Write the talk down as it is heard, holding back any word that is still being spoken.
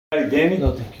Danny?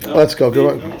 No, thank you. Let's go.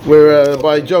 We're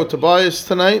by Joe Tobias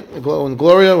tonight, Glow and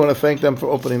Gloria. I want to thank them for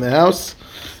opening the house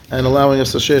and allowing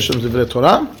us to share some Divrei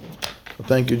Torah. So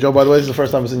thank you, Joe. By the way, this is the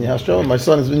first time I was in your house, Joe. My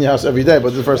son has been in your house every day,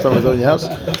 but this is the first time I was in your house.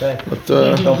 But,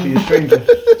 Don't be a stranger.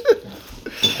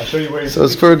 I'll show you where so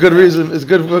it's for a good reason. It's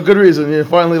good for a good reason. You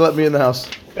finally let me in the house.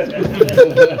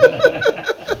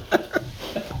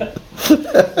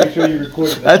 Make sure you record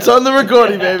that. That's on the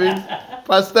recording, baby.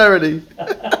 Posterity.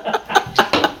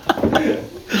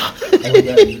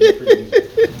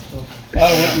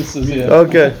 Witnesses here.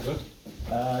 Okay.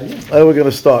 Where are we going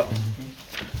to start?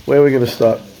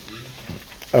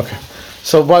 Okay.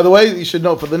 So, by the way, you should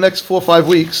know for the next 4 or 5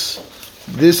 weeks,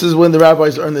 this is when the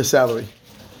rabbis earn their salary,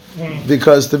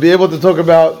 because to be able to talk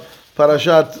about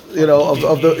parashat,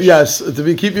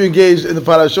 keep you engaged in the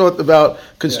parashot about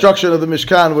construction of the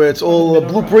Mishkan, where it's all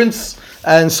blueprints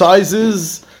and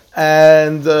sizes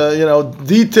and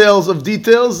details of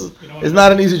details, is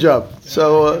not an easy job.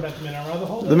 So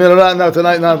the menorah, no,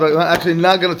 tonight, actually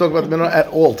not going to talk about the menorah at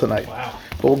all tonight. Wow.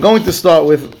 But we're going to start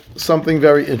with something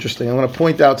very interesting. I'm going to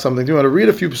point out something. Do you want to read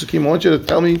a few psukim? I want you to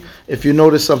tell me if you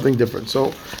notice something different.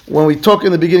 So when we talk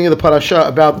in the beginning of the parasha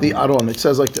about the Aron, it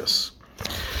says like this.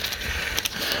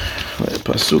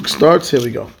 Pasuk starts, here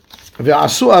we go.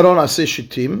 Ve'asu Aron aseh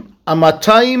shitim,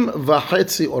 amatayim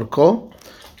v'chetzi orko,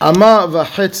 ama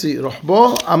v'chetzi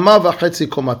rochbo, ama v'chetzi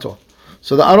komato.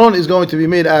 So the Aron is going to be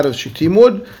made out of shittim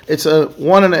wood. It's a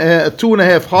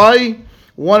 2.5 high,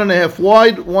 1.5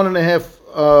 wide,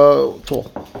 1.5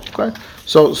 tall. Okay,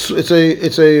 so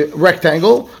it's a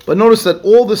rectangle. But notice that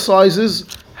all the sizes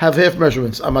have half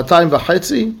measurements. Amatayim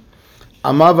v'chetzi,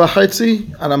 ama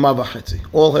v'chetzi, and ama v'chetzi.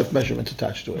 All have measurements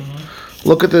attached to it. Mm-hmm.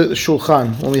 Look at the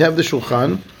shulchan. When we have the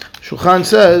shulchan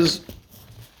says.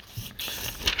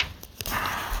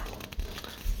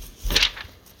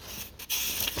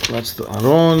 That's the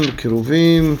Aron,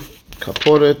 Kiruvim,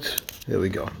 Kaporet. Here we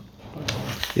go.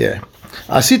 Yeah.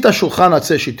 Asita shulchan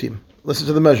atzeh shitim. Listen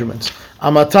to the measurements.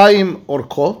 Amatayim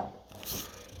orko,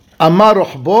 ama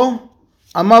rochbo,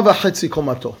 ama v'chetzi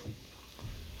komato.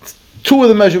 2 of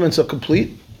the measurements are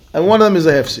complete, and 1 of them is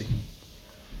a hefsi.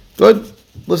 Good?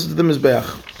 Listen to the Mizbeach.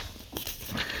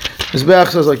 Mizbeach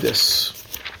says like this.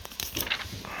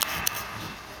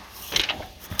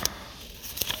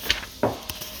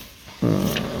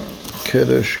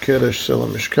 Keresh, Sela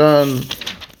Mishkan.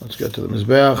 Let's get to the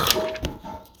Mizbeach.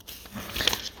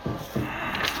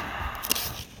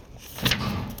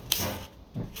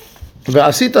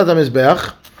 Ve'asita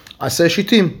המזבח, עשה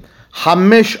שיטים,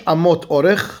 5 אמות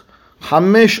אורך,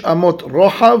 5 אמות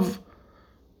רוחב,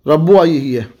 רבוע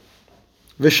יהיה.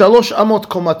 ו3 אמות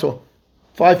קומתו,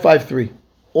 553,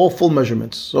 all full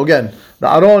measurements. So again, the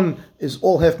Aron is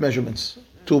all half measurements.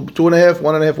 2.5,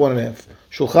 1.5, 1.5.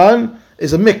 Shulchan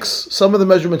is a mix. Some of the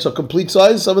measurements are complete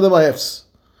size, some of them are halves.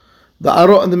 The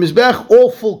Aron and the Mizbeach,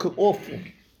 all full.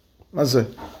 That's it.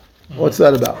 What's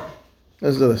that about?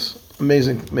 Let's do this.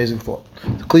 Amazing thought.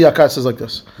 The Kli Yakar says like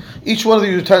this. Each one of the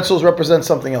utensils represents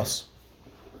something else.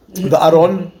 The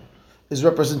Aron is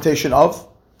representation of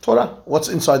Torah. What's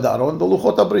inside the Aron? The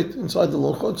Luchot HaBrit. Inside the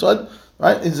Luchot,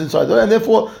 right? It's inside there. And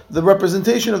therefore, the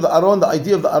representation of the Aron, the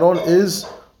idea of the Aron is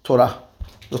Torah.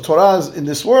 The Torah is in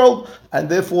this world, and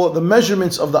therefore the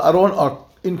measurements of the Aron are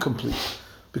incomplete.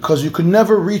 Because you could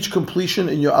never reach completion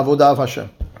in your Avodah of Hashem.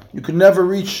 You could never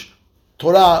reach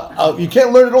Torah, you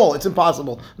can't learn it all. It's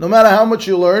impossible. No matter how much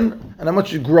you learn and how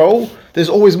much you grow, there's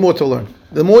always more to learn.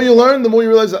 The more you learn, the more you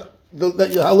realize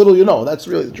how little you know. That's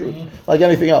really the truth. Mm-hmm. Like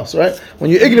anything else, right?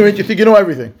 When you're ignorant, you think you know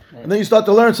everything. Right. And then you start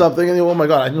to learn something and you go, oh my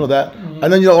God, I didn't know that. Mm-hmm.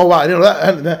 And then you go, oh wow, I didn't know that.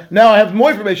 And now I have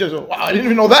more information. So, wow, I didn't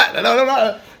even know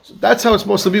that. So that's how it's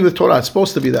supposed to be with Torah. It's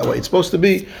supposed to be that way. It's supposed to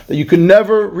be that you can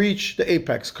never reach the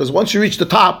apex. Because once you reach the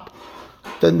top,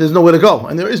 then there's nowhere to go.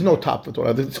 And there is no top for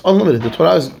Torah. It's unlimited. The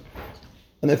Torah is...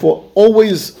 And therefore,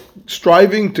 always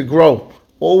striving to grow.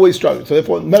 Always striving. So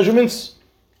therefore, measurements,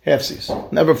 half-seas.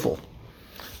 Never full.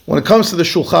 When it comes to the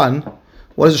Shulchan,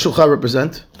 what does the Shulchan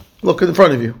represent? Look in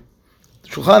front of you. The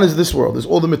Shulchan is this world. There's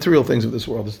all the material things of this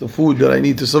world. It's the food that I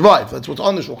need to survive. That's what's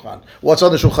on the Shulchan. What's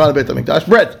on the Shulchan of Beit HaMikdash?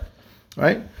 Bread.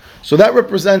 Right? So that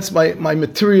represents my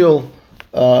material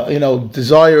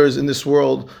desires in this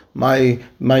world, my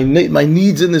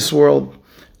needs in this world.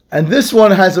 And this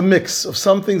one has a mix of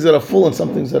some things that are full and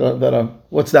some things that are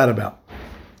what's that about?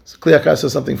 So Kli Yakar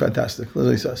says something fantastic. That's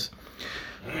what he says.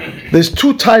 There's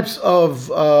 2 types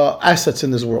of assets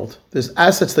in this world. There's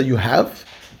assets that you have,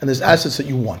 and there's assets that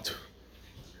you want.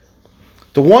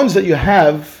 The ones that you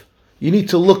have, you need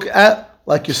to look at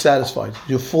like you're satisfied.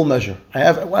 You're full measure.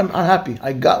 I'm happy.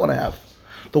 I got what I have.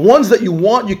 The ones that you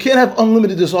want, you can't have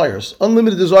unlimited desires.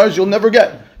 Unlimited desires you'll never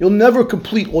get. You'll never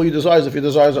complete all your desires if your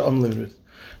desires are unlimited.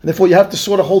 And therefore you have to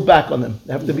sort of hold back on them.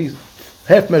 They have to be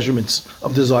half measurements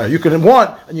of desire. You can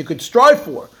want and you could strive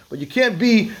for, but you can't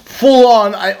be full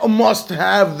on, I must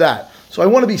have that. So I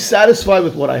want to be satisfied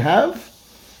with what I have,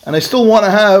 and I still want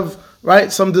to have,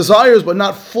 right, some desires, but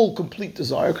not full, complete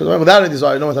desire, because without any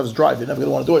desire, no one has drive. You're never going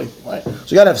to want to do anything, right? So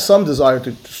you got to have some desire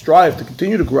to strive, to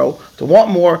continue to grow, to want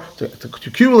more, to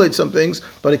accumulate some things,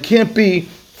 but it can't be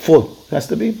full. It has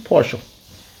to be partial.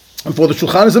 And for the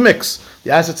Shulchan is a mix.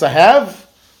 The assets I have,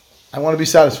 I want to be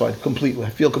satisfied completely. I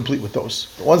feel complete with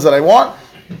those. The ones that I want,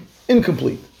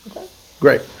 incomplete. Okay?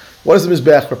 Great. What does the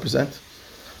Mizbeach represent?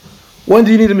 When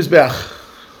do you need a Mizbeach?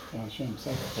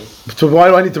 So why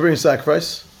do I need to bring a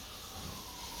sacrifice?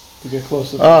 To get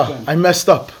closer to Hashem. I messed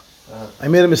up. I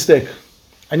made a mistake.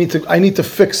 I need to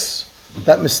fix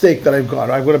that mistake that I've got.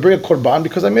 I'm going to bring a korban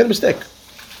because I made a mistake.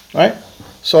 Right?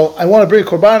 So I want to bring a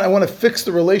korban. I want to fix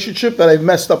the relationship that I've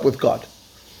messed up with God.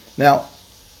 Now,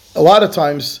 a lot of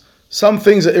times, some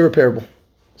things are irreparable.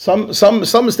 Some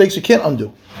mistakes you can't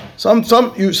undo. Some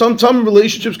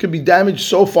relationships can be damaged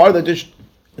so far that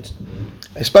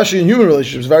especially in human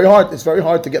relationships, it's very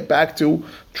hard to get back to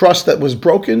trust that was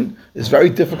broken. It's very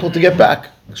difficult to get back.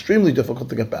 Extremely difficult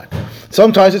to get back.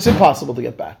 Sometimes it's impossible to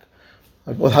get back.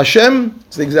 With Hashem,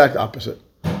 it's the exact opposite.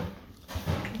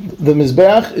 The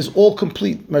Mizbeach is all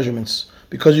complete measurements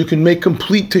because you can make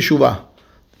complete teshuvah.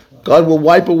 God will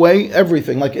wipe away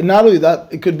everything. Like, not only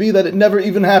that, it could be that it never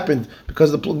even happened,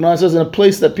 because the Gemara says in a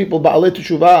place that people ba'alei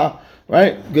teshuvah,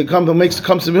 right,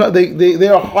 comes to they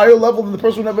are a higher level than the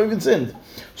person who never even sinned.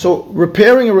 So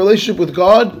repairing a relationship with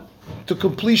God to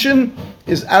completion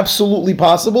is absolutely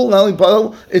possible. Not only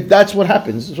possible, that's what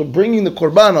happens. So bringing the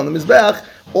korban on the Mizbeach,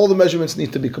 all the measurements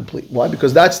need to be complete. Why?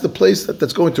 Because that's the place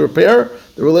that's going to repair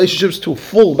the relationships to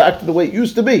full, back to the way it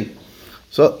used to be.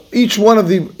 So each one of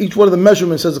the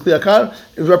measurements, says the Kli Yakar,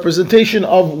 is a representation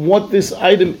of what this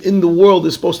item in the world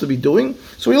is supposed to be doing.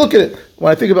 So we look at it.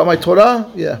 When I think about my Torah,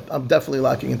 yeah, I'm definitely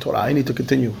lacking in Torah. I need to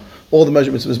continue. All the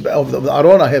measurements of the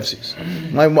Aron I have sees.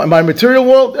 My material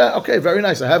world, okay, very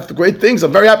nice. I have the great things.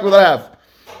 I'm very happy with what I have.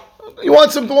 You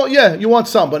want some? Yeah, you want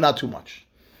some, but not too much.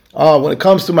 When it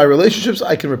comes to my relationships,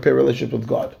 I can repair relationship with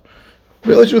God.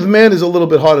 Relationship with man is a little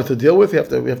bit harder to deal with. We have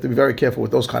to be very careful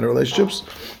with those kind of relationships.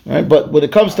 Right? But when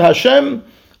it comes to Hashem,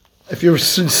 if you're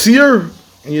sincere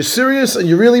and you're serious and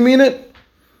you really mean it,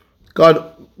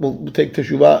 God will take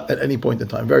teshuvah at any point in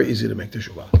time. Very easy to make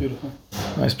teshuvah. Beautiful.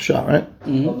 Nice pshat, right?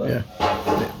 Mm-hmm.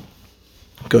 Yeah.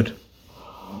 Good.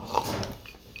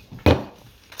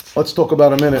 Let's talk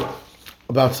about a minute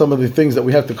about some of the things that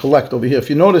we have to collect over here.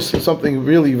 If you notice something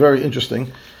really very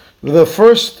interesting, the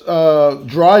first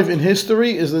drive in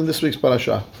history is in this week's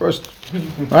parasha. First,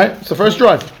 right? It's the first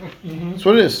drive. That's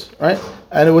what it is, right?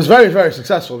 And it was very, very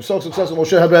successful. It was so successful.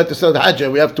 Moshe had to say, "Hajj,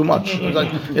 we have too much." It was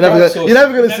like, you're never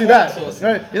going to see that,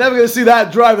 right? You're never going to see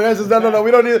that drive. The guy says, "No,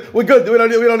 we don't need. We're good. We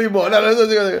don't need more." No.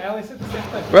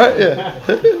 Right? Yeah.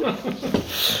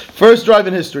 First drive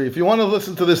in history. If you want to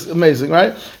listen to this, amazing,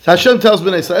 right? Hashem tells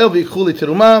Bnei Israel, "V'yichuli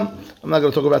teruma." I'm not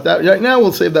going to talk about that right now.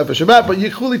 We'll save that for Shabbat. But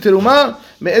yichuli teruma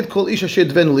me'ed kol ish asher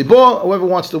dvenu libo. Whoever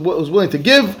is willing to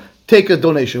give, take a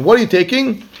donation. What are you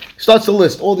taking? He starts to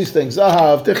list all these things.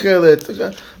 Zahav,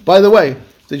 techelet. By the way,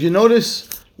 did you notice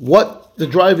what the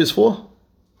drive is for?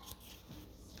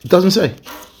 It doesn't say.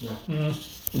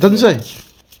 It doesn't say.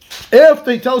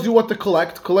 After he tells you what to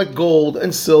collect gold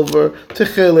and silver,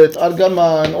 techelet,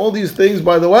 argaman, all these things.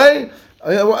 By the way,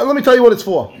 let me tell you what it's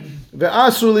for.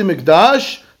 Ve'asu li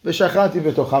mikdash. I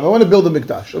want to build a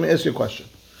mikdash. Let me ask you a question.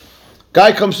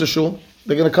 Guy comes to shul.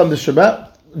 They're going to come this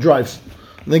Shabbat. Drives.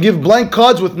 And they give blank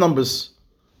cards with numbers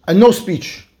and no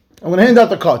speech. I'm going to hand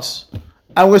out the cards. And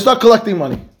we're going to start collecting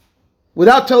money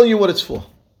without telling you what it's for.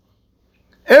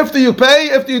 After you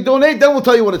pay, after you donate, then we'll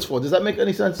tell you what it's for. Does that make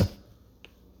any sense?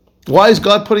 Why is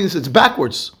God putting this? It's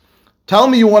backwards. Tell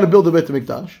me you want to build a Beit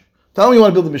HaMikdash. Tell me you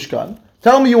want to build a Mishkan.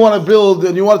 Tell me you want to build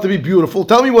and you want it to be beautiful.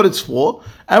 Tell me what it's for,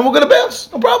 and we're going to bounce.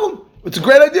 No problem. It's a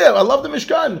great idea. I love the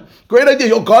Mishkan. Great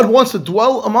idea. God wants to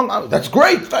dwell among us. That's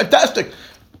great. Fantastic.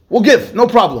 We'll give. No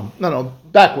problem. No.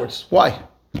 Backwards. Why?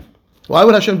 Why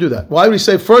would Hashem do that? Why would He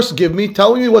say, first give me,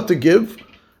 tell me what to give,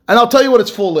 and I'll tell you what it's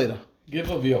for later? Give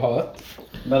of your heart.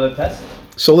 Another test.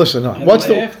 So listen.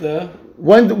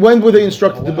 When were they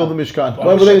instructed to build the Mishkan?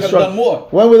 When were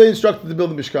they instructed to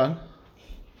build the Mishkan?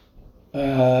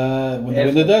 When they're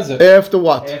in the desert. After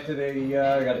what? After they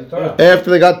got the Torah. After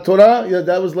they got Torah? Yeah,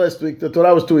 that was last week. The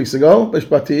Torah was 2 weeks ago.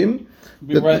 Mishpatim.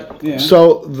 Right, yeah.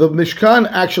 So the Mishkan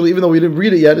actually, even though we didn't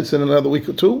read it yet, it's in another week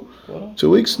or two. 2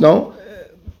 weeks? No.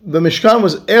 the Mishkan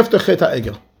was after Chet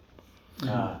HaEgel.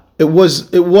 It was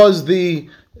the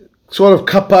sort of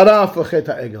kapara for Chet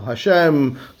HaEgel.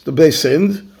 Hashem, they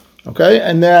sinned, okay,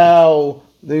 and now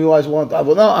you guys want.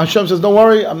 Well, no, Hashem says, don't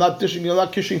worry, I'm not dishing, you're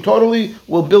not kishing totally.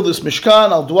 We'll build this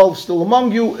Mishkan. I'll dwell still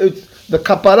among you. The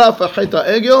kapara for Chet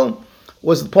HaEgel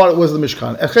was the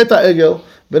Mishkan. At Chet HaEgel,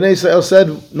 Bnei Israel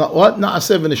said, "Not what?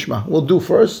 Na'aseh v'nishma. We'll do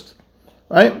first,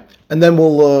 right, and then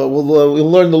we'll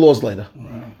learn the laws later,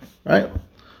 right?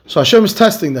 So Hashem is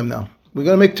testing them now. We're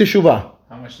going to make teshuvah.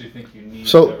 How much do you think you need?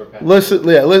 So listen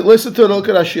to look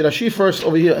at Rashi. Rashi first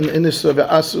over here in this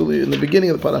Ve'asuli, in the beginning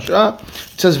of the parasha.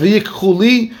 It says v'yikchu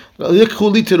li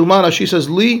teruma. Rashi says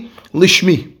li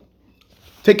lishmi.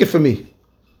 Take it for me.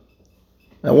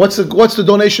 Now what's the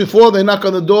donation for? They knock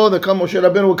on the door. They come. Moshe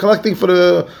Rabbeinu, we're collecting for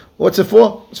the. What's it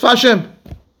for? It's for Hashem.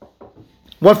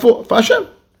 What for? For Hashem.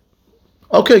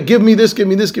 Okay, give me this. Give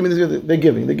me this. Give me this. They're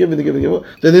giving. They're giving. Do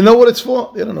they know what it's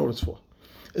for? They don't know what it's for.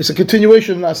 It's a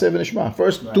continuation of Na'aseh v'nishma.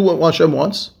 First, do what Hashem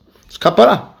wants. It's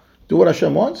kapara. Do what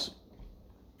Hashem wants,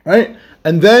 right?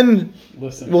 And then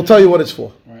we'll tell you what it's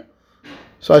for. Right.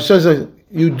 So Hashem says,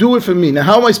 you do it for me. Now,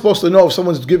 how am I supposed to know if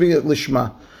someone's giving it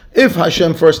lishma? If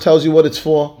Hashem first tells you what it's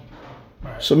for,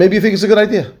 so maybe you think it's a good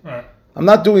idea. Right. I'm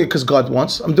not doing it because God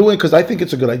wants. I'm doing it because I think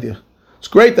it's a good idea. It's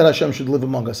great that Hashem should live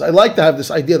among us. I like to have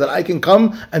this idea that I can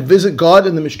come and visit God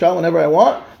in the Mishkan whenever I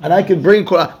want, and I can bring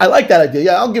Quran. I like that idea.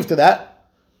 Yeah, I'll give to that.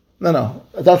 No.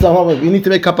 That's not how we need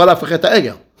to make kapara for Chet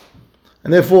HaEgel.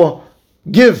 And therefore,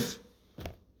 give.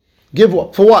 Give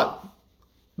what? For what?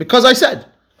 Because I said,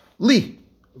 Li.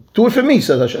 Do it for me,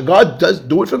 says Hashem. God does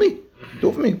do it for me. Do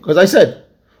it for me. Because I said.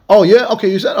 Oh yeah? Okay,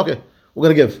 you said? Okay. We're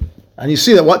going to give. And you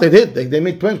see that what they did, they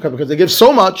made prayers because they give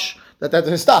so much that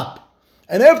doesn't stop.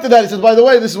 And after that, he says, by the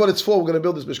way, this is what it's for. We're going to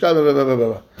build this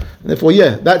Mishkan. And therefore,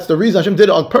 yeah, that's the reason Hashem did it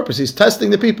on purpose. He's testing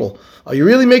the people. Are you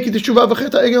really making the teshuvah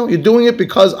v'chet ha'egel? You're doing it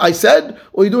because I said,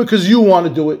 or you're doing it because you want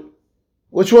to do it?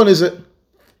 Which one is it?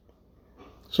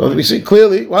 So we see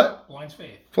clearly, what? Blind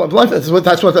faith.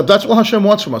 That's what Hashem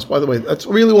wants from us, by the way. That's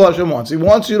really what Hashem wants. He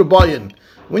wants you to buy in.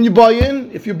 When you buy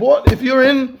in, if you're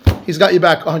in, He's got you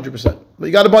back 100%. But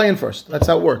you got to buy in first. That's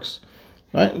how it works.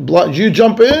 Right? You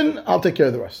jump in, I'll take care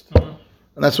of the rest.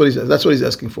 And that's what he says. That's what he's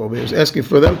asking for. He was asking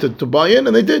for them to buy in,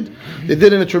 and they did. They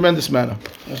did in a tremendous manner.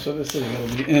 That's what this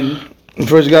is. You'll be in. And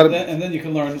first you got to, and then you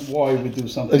can learn why we do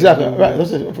something. exactly right.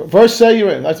 Listen, first say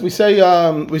you're in. We say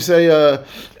En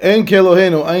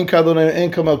Kelohenu, En Kadonenu, En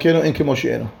Kamalkenu, En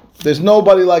Kemoshienu. There's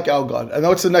nobody like our God. And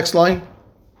what's the next line?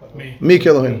 Me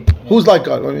Kelohenu. Who's like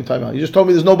God? What do you mean time out? You just told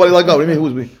me there's nobody like God. What do you mean?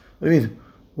 Who's me? What do you mean?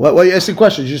 Why are you asking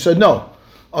questions? You said no.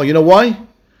 Oh, you know why?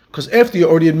 Because after you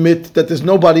already admit that there's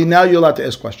nobody, now you're allowed to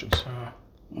ask questions.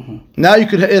 Now you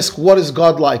can ask, what is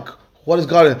God like? What is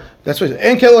God? That's what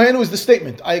En Kelohenu is the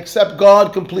statement. I accept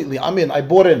God completely. I'm in. I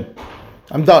bought in.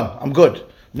 I'm done. I'm good.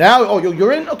 Now,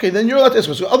 you're in? Okay, then you're allowed to ask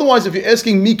questions. Otherwise, if you're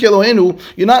asking Me Kelohenu,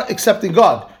 you're not accepting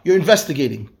God. You're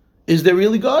investigating. Is there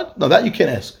really God? No, that you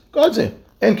can't ask. God's in.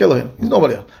 En Kelohenu. He's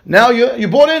nobody else. Now you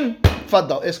bought in?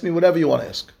 Faddal. Ask me whatever you want to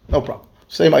ask. No problem.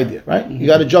 Same idea, right? You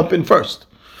got to jump in first.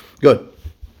 Good.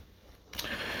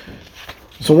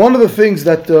 So one of the things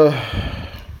that,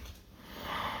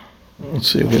 let's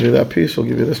see, we'll give you that piece, we'll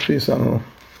give you this piece, I don't know.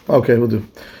 Okay, we'll do.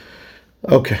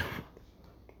 Okay.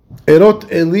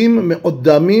 Erot elim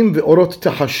me'oddamim ve'orot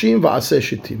tahashim va'aseh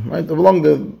shitim. Right? Along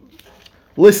the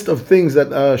list of things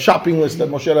that, shopping list that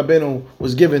Moshe Rabbeinu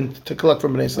was given to collect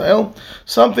from Bnei Israel,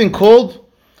 something called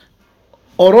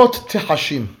orot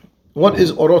tahashim. What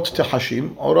is orot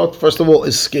tahashim? Orot, first of all,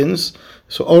 is skins.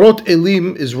 So orot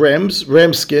elim is ram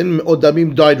skin,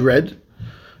 odamim dyed red,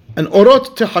 and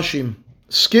orot tahashim,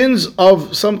 skins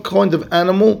of some kind of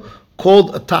animal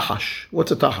called a tahash.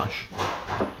 What's a tahash?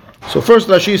 So first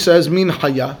Rashi says min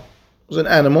haya, was an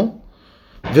animal.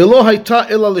 Velo hayta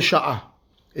ela lisha'a.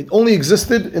 It only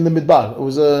existed in the midbar.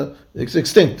 It's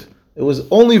extinct. It was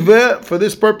only there for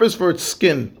this purpose, for its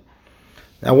skin.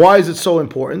 Now, why is it so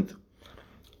important?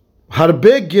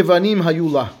 Harbe givanim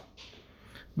hayula.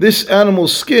 This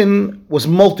animal's skin was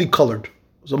multicolored. It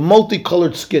was a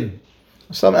multicolored skin.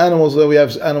 Some animals that we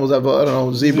have,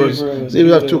 zebras.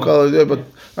 Zebras have two colors, but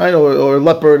I know, or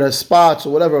leopard has spots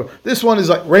or whatever. This one is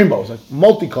like rainbows, like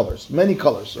multicolors, many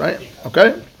colors, right?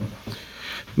 Okay?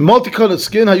 Multicolored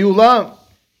skin, hayula.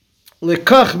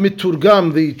 Lekach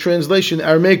miturgam, the translation,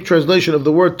 Aramaic translation of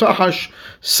the word tahash,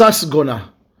 sasgona.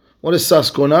 What does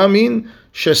sasgona mean?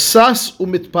 Shesas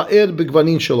umitpa'er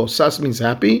b'gvanin shelo. Sas means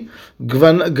happy.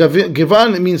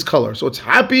 Givan means color. So it's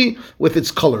happy with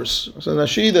its colors. So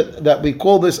Rashi, that we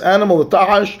call this animal the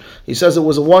tahash, he says it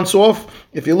was a once-off.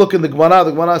 If you look in the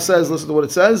Gemara says, listen to what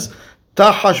it says,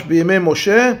 Tahash b'yemei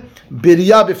Moshe,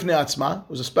 birya b'fnei atzma. It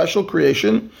was a special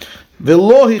creation.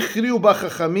 V'lo hichriu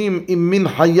b'chachamim im min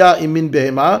haya im min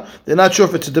behema. They're not sure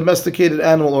if it's a domesticated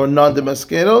animal or a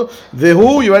non-domesticated.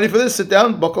 V'hu, you ready for this? Sit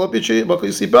down, buckle your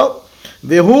seatbelt.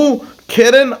 V'hu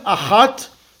keren achat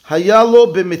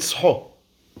hayalo b'mitzho.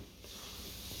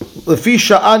 Lefi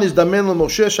sha'an is damen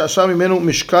l'Moshe sha'asha mimenu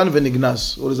mishkan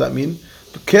v'nignaz. What does that mean?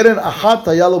 Keren achat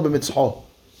hayalo b'mitzho.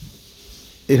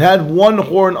 It had one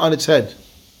horn on its head.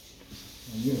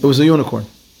 It was a unicorn.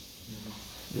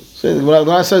 So when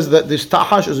I says that this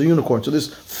tahash is a unicorn, so this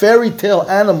fairy tale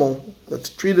animal that's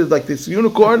treated like this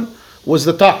unicorn was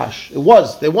the tahash.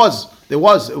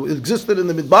 It existed in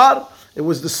the midbar. It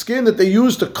was the skin that they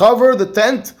used to cover the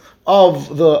tent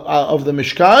of the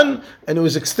Mishkan, and it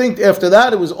was extinct after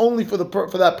that. It was only for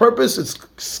that purpose. Its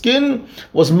skin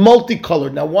was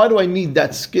multicolored. Now, why do I need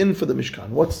that skin for the Mishkan?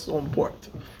 What's so important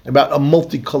about a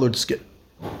multicolored skin?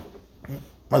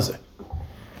 What's that?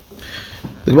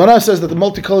 The Gemara says that the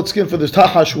multicolored skin for the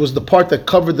tahash was the part that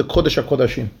covered the Kodesh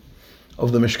HaKodashim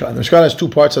of the Mishkan. The Mishkan has two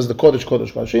parts, has the Kodesh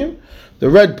Kodashim. The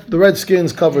red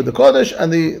skins covered the Kodesh,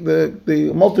 and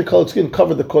the multicolored skin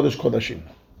covered the Kodesh Kodashim.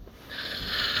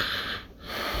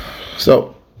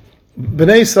 So,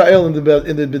 Bnei Israel in the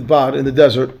Midbar, in the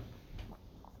desert,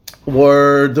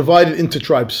 were divided into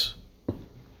tribes.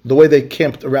 The way they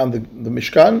camped around the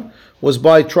Mishkan was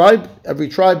by tribe. Every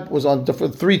tribe was on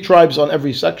different, 3 tribes on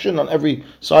every section, on every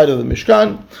side of the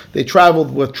Mishkan. They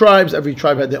traveled with tribes. Every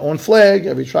tribe had their own flag.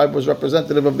 Every tribe was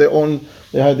representative of their own.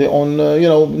 They had their own,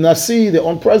 nasi, their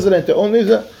own president, their own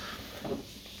nisa.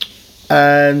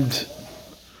 And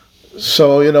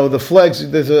so, the flags.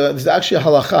 There's actually a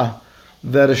halacha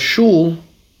that a shul.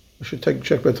 I should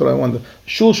check back to what I wonder.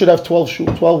 Shul should have 12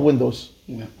 windows.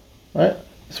 Yeah. Right.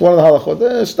 It's one of the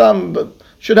halachot. But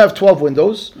should have 12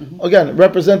 windows. Mm-hmm. Again,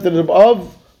 representative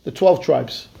of the 12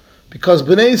 tribes. Because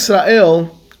Bnei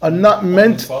Israel are not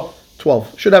meant...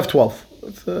 12. Should have 12.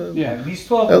 These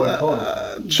 12 were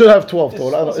total. Should have 12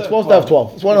 total. It's supposed to have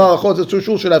 12. It's one of the halachot. The two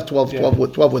shul should have 12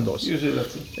 windows. Usually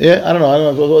that's it. Yeah, I don't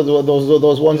know.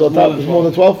 Those ones on top is more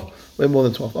than 12? Way more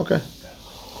than 12. Okay.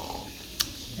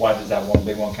 Why does that one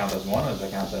big one count as one, or does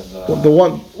it count as... The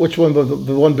one, which one,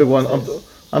 the one big one?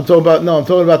 I'm talking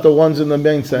about the ones in the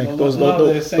main tank. Those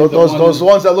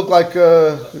ones that look like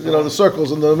the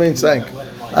circles in the main tank.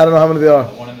 I don't know how many they are.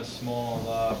 The one in the small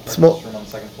room on the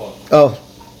second floor. Oh.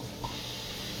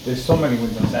 There's so many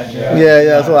windows actually. Yeah,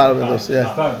 there's a lot of windows.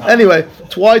 Yeah. Anyway,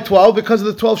 why 12? Because of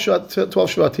the 12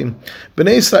 Shvatim.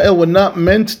 Bnei Israel were not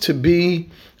meant to be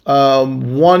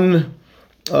one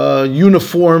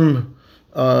uniform.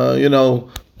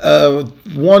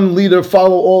 One leader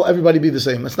follow everybody be the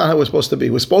same. That's not how we're supposed to be.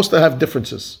 We're supposed to have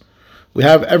differences. We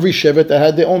have every shevet that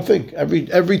had their own thing.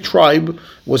 Every tribe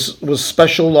was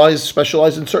specialized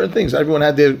in certain things. Everyone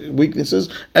had their weaknesses.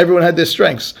 Everyone had their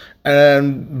strengths.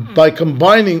 And by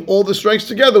combining all the strengths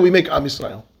together, we make Am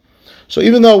Yisrael. So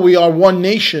even though we are one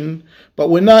nation, but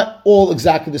we're not all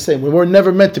exactly the same. We were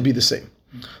never meant to be the same.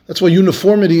 That's why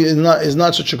uniformity is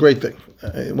not such a great thing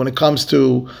when it comes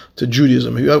to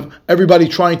Judaism. You have everybody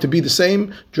trying to be the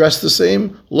same, dress the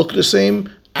same, look the same,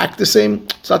 act the same.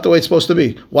 It's not the way it's supposed to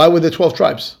be. Why were there 12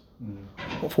 tribes?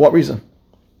 For what reason?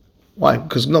 Why?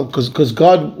 Because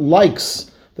God likes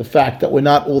the fact that we're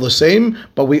not all the same,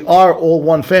 but we are all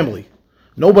one family.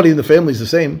 Nobody in the family is the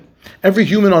same. Every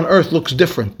human on earth looks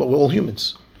different, but we're all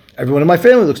humans. Everyone in my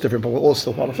family looks different, but we're all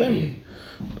still part of the family.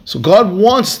 So God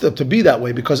wants them to be that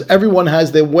way because everyone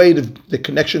has their way to the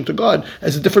connection to God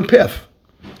as a different path.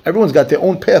 Everyone's got their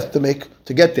own path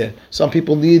to get there. Some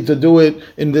people need to do it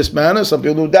in this manner. Some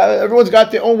people do that. Everyone's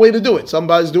got their own way to do it. Some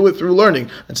guys do it through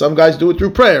learning, and some guys do it through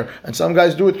prayer, and some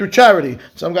guys do it through charity.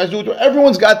 Some guys do it through.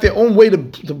 Everyone's got their own way to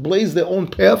blaze their own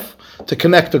path to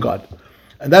connect to God,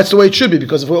 and that's the way it should be.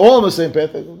 Because if we're all on the same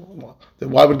path, then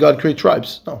why would God create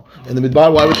tribes? No. In the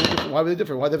Midbar, why were they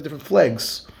different? Why do they have different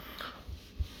flags?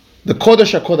 The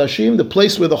Kodesh HaKodashim, the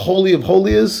place where the Holy of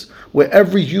Holies is, where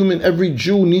every human, every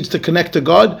Jew needs to connect to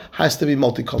God, has to be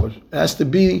multicolored. It has to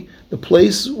be the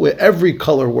place where every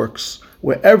color works,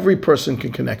 where every person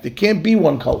can connect. It can't be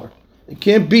one color. It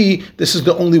can't be, this is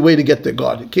the only way to get to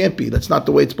God. It can't be. That's not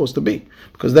the way it's supposed to be.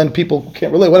 Because then people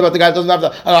can't relate. What about the guy that doesn't have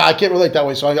I can't relate that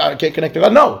way, so I can't connect to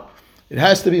God? No. It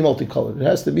has to be multicolored. It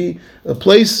has to be a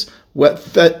place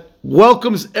that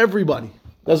welcomes everybody.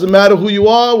 Doesn't matter who you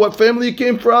are, what family you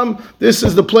came from. This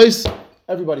is the place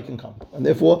everybody can come. And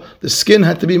therefore, the skin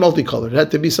had to be multicolored. It had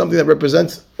to be something that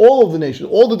represents all of the nations,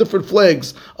 all the different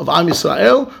flags of Am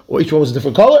Yisrael, or each one was a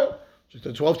different color.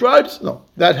 The 12 tribes? No.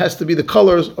 That has to be the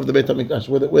colors of the Beit HaMikdash,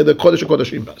 where the Kodesh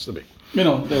HaKodashim has to be. They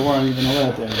weren't even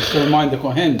allowed to. Just to remind the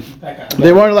Kohen.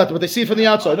 They weren't allowed to, but they see it from the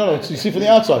outside. No, you see from the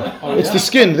outside. It's the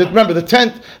skin. Remember, the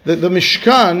tent, the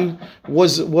Mishkan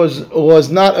was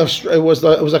not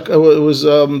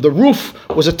the roof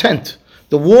was a tent.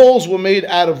 The walls were made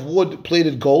out of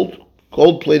wood-plated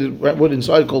gold-plated wood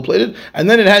inside, gold-plated, and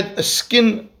then it had a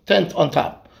skin tent on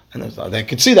top. And they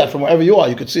could see that from wherever you are.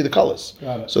 You could see the colors.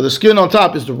 So the skin on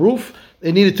top is the roof.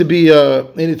 They needed to be.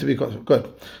 Good.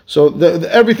 So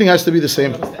everything has to be the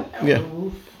same. Yeah.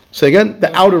 Roof? Say again. The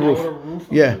outer roof.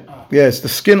 Yeah. Yeah. It's the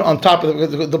skin on top of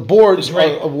the boards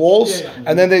of walls,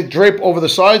 and then they drape over the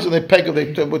sides and they peg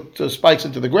with spikes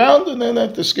into the ground, and then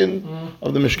that's the skin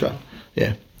of the Mishkan.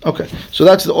 Yeah. Okay. So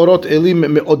that's the orot elim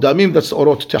me'odamim. That's the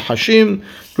orot tehashim.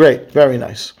 Great. Very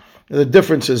nice. The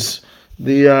difference is. So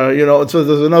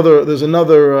there's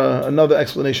another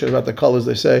explanation about the colors.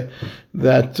 They say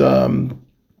that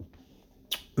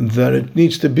it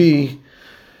needs to be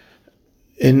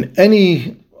in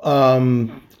any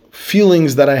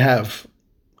feelings that I have.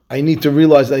 I need to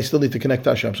realize that I still need to connect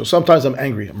to Hashem. So sometimes I'm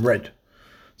angry, I'm red.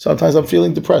 Sometimes I'm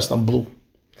feeling depressed, I'm blue.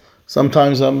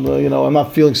 Sometimes I'm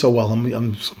not feeling so well,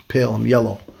 I'm pale, I'm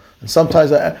yellow. And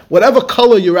sometimes, whatever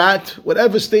color you're at,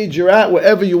 whatever stage you're at,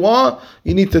 wherever you are,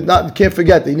 you can't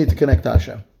forget that you need to connect to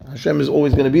Hashem. Hashem is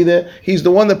always going to be there. He's the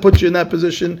one that puts you in that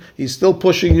position. He's still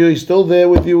pushing you. He's still there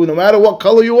with you. No matter what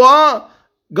color you are,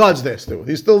 God's there still.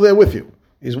 He's still there with you.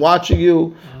 He's watching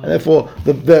you. And therefore,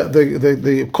 the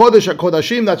Kodesh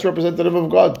HaKodashim, that's representative of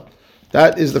God.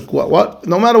 That is what?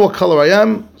 No matter what color I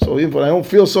am, so even when I don't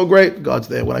feel so great, God's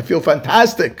there. When I feel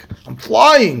fantastic, I'm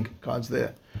flying, God's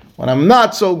there. When I'm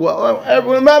not so well,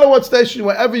 no matter what station,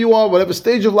 wherever you are, whatever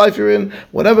stage of life you're in,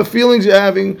 whatever feelings you're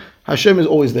having, Hashem is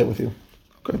always there with you.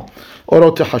 Okay.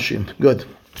 Orot Hashim. Good.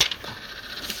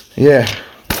 Yeah.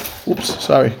 Oops,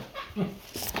 sorry.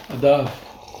 Adav.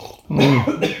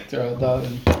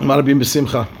 Marabim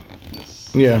b'simcha.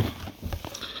 Yeah.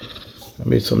 I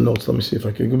made some notes. Let me see if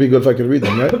I can. It would be good if I could read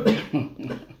them, right?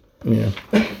 Yeah.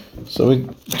 So we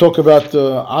talk about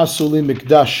Asuli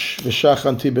Mikdash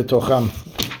v'shachanti betocham.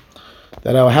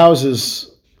 That our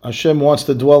houses, Hashem wants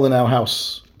to dwell in our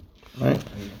house, right?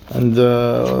 And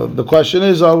the question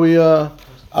is, are we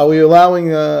allowing?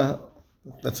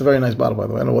 That's a very nice bottle, by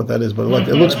the way. I don't know what that is, but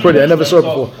it looks pretty. I never saw it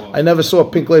before. I never saw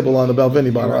a pink label on the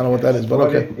Balvenie bottle. I don't know what that is, but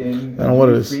okay. I don't know what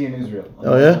it is.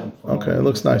 Oh yeah, okay. It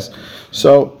looks nice.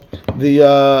 So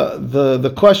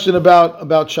the question about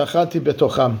shachanti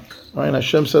betocham, right?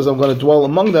 Hashem says, "I'm going to dwell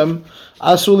among them."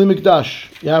 Asuli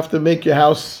Mikdash. You have to make your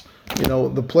house.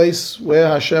 The place where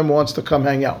Hashem wants to come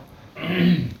hang out.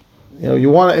 You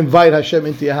want to invite Hashem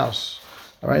into your house.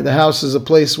 All right, the house is a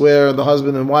place where the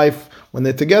husband and wife, when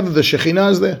they're together, the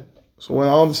Shekhinah is there. So we're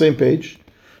all on the same page.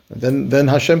 And then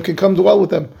Hashem can come dwell with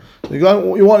them. You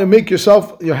want to make your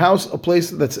house a place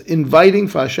that's inviting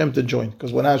for Hashem to join.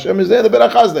 Because when Hashem is there, the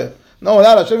Berakah is there. No,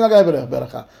 without Hashem, not going to have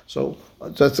Berakah. So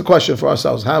that's the question for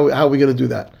ourselves. How are we going to do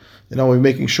that? We're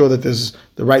making sure that there's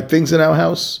the right things in our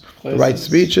house, the right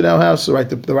speech in our house, the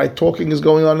right talking is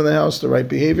going on in the house, the right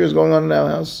behavior is going on in our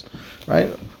house,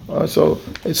 right? So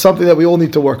it's something that we all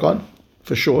need to work on,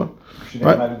 for sure. We should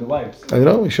have invited the wives.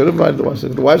 We should have invited the wives.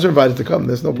 If the wives are invited to come,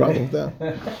 there's no problem with that.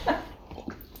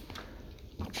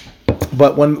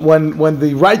 But when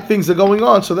the right things are going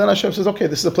on, so then Hashem says, okay,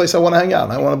 this is the place I want to hang out.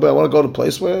 I want to go to a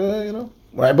place where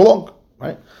I belong.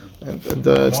 Right, and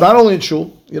it's not only in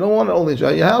shul. You don't want it only in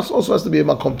shul. Your house also has to be a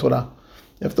makom Torah.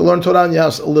 You have to learn Torah in your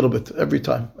house a little bit every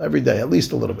time, every day, at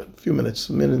least a little bit, a few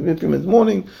minutes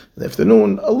morning, in the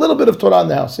afternoon, a little bit of Torah in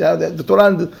the house. Yeah, the Torah,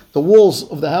 and the walls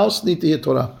of the house need to hear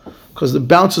Torah because it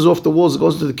bounces off the walls. It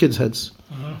goes into the kids' heads.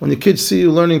 When the kids see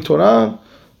you learning Torah,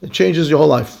 it changes your whole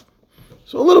life.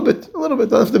 So a little bit.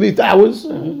 Don't have to be hours.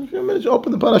 A few minutes. You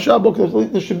open the parasha book.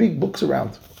 There should be books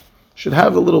around. Should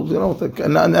have a little,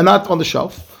 and not on the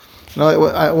shelf.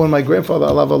 When my grandfather,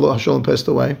 Allah Hashem, passed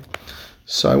away,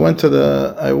 so I went to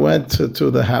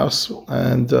the house,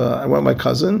 and I went with my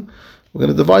cousin. We're going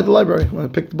to divide the library. We're going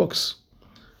to pick the books.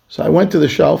 So I went to the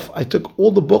shelf. I took all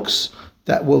the books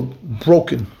that were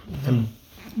broken and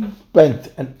bent,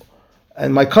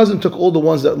 and my cousin took all the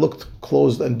ones that looked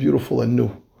closed and beautiful and new.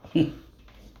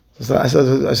 So I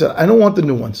said, I don't want the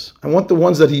new ones. I want the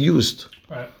ones that he used.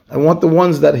 Right. I want the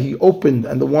ones that he opened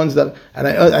and the ones that, and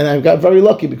I got very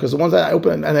lucky because the ones that I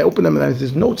opened them and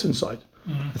there's notes inside.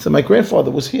 Mm-hmm. I said, my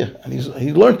grandfather was here and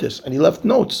he learned this and he left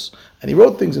notes and he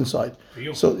wrote things inside.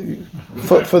 So and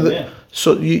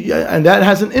that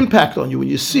has an impact on you when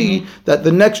you see that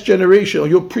the next generation or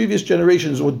your previous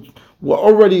generations were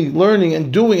already learning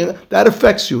and doing it, that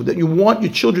affects you, that you want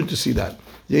your children to see that.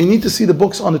 You need to see the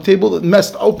books on the table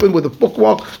messed open with the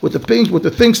bookmark, with the pink, with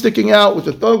the thing sticking out, with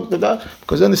the thumb,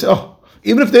 because then they say, oh,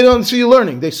 even if they don't see you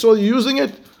learning, they saw you using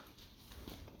it,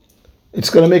 it's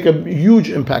going to make a huge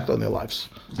impact on their lives.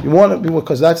 You want to be,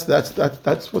 because that's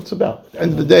what it's about. At the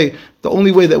end of the day, the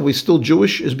only way that we're still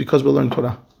Jewish is because we learn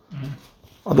Torah.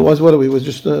 Otherwise, what are we? We're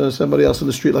just somebody else in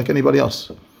the street like anybody else.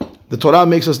 The Torah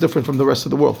makes us different from the rest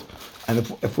of the world. And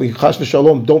if we, chas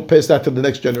v'shalom, don't pass that to the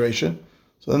next generation,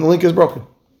 so then the link is broken.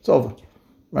 It's over.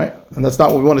 Right? And that's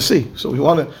not what we want to see. So we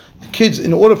want the kids,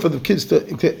 in order for the kids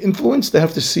to influence, they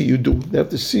have to see you do. They have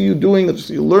to see you doing, they have to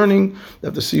see you learning, they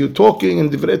have to see you talking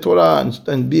and divrei Torah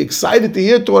and be excited to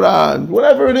hear Torah and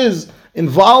whatever it is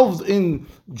involved in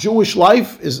Jewish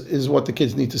life is what the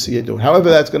kids need to see you doing. However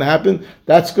that's going to happen,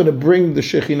 that's going to bring the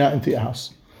Shekhinah into your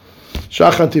house.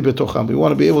 Shachanti betocham. We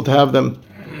want to be able to have them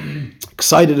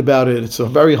excited about it. It's a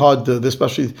very hard,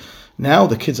 especially now,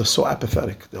 the kids are so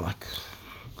apathetic. They're like,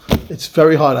 it's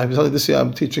very hard. I'm telling you this year,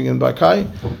 I'm teaching in Barkai.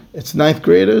 It's 9th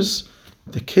graders.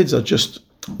 The kids are just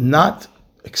not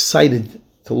excited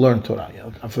to learn Torah.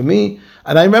 For me,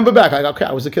 and I remember back,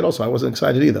 I was a kid also. I wasn't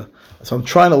excited either. So I'm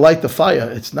trying to light the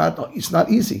fire. It's not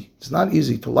easy. It's not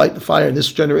easy to light the fire in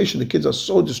this generation. The kids are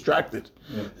so distracted.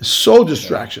 Yeah. There's so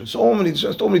distraction. So many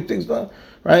things.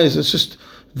 Right? It's just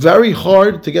very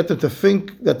hard to get them to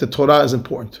think that the Torah is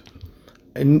important.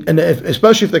 And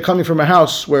especially if they're coming from a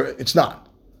house where it's not.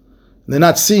 They're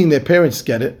not seeing their parents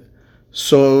get it,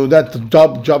 so that the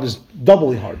job is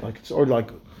doubly hard. Like it's or like,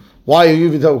 why are you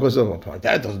even telling? Because my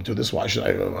dad doesn't do this. Why should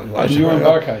I? Why should you're in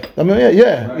Barkai. I mean,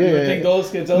 yeah. You think those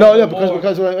kids?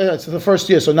 Because it's the first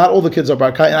year, so not all the kids are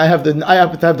Barkai, and I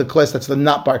happen to have the class that's the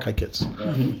not Barkai kids,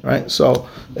 right? So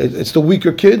it's the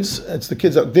weaker kids. It's the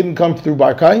kids that didn't come through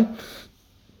Barkai.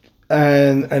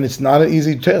 And it's not an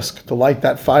easy task to light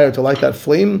that fire, to light that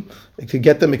flame, to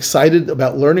get them excited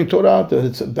about learning Torah,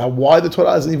 about why the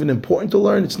Torah is even important to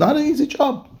learn. It's not an easy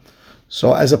job.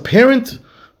 So as a parent,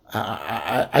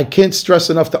 I can't stress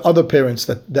enough to other parents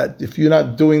that if you're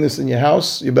not doing this in your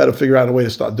house, you better figure out a way to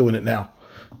start doing it now.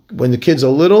 When the kids are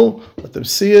little, let them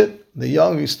see it. They're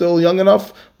young, you're still young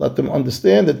enough, let them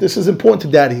understand that this is important to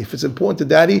daddy. If it's important to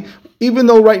daddy, even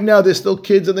though right now they're still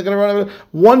kids and they're going to run,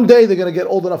 one day they're going to get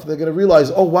old enough and they're going to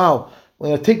realize, oh wow,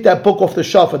 when I take that book off the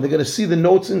shelf and they're going to see the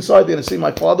notes inside, they're going to see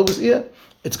my father was here,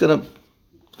 it's going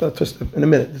to twist in a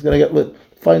minute. It's going to get lit.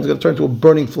 The fire's going to turn to a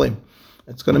burning flame.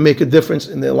 It's going to make a difference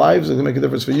in their lives. It's going to make a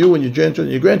difference for you and your grandchildren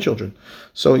and your grandchildren.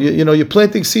 So you're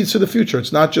planting seeds for the future.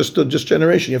 It's not just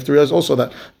generation. You have to realize also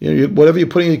that whatever you're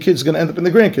putting in your kids is going to end up in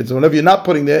the grandkids, and whatever you're not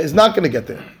putting there is not going to get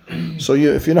there. So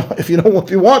if you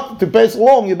want to pass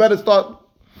along, you better start.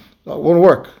 It won't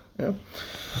work. Yeah.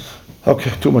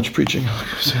 Okay, too much preaching.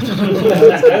 That's good.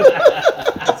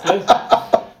 That's good.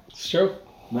 It's true.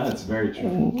 No, it's very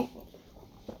true.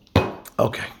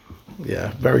 Okay.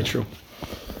 Yeah, very true.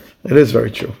 It is very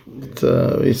true.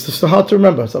 It's just hard to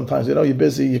remember sometimes. You're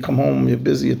busy, you come home, you're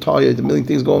busy, you're tired, a million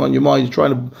things going on in your mind. You're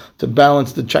trying to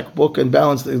balance the checkbook and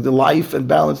balance the life and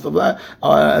balance the that.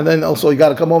 And then also you got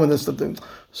to come home and this thing.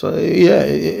 So yeah,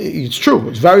 it's true.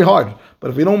 It's very hard.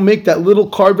 But if you don't make that little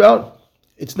carve out,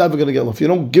 it's never going to get. If you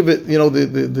don't give it,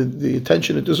 the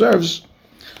attention it deserves.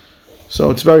 So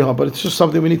it's very hard. But it's just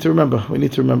something we need to remember.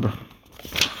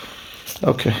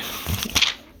 Okay.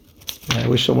 I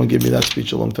wish someone gave me that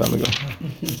speech a long time ago.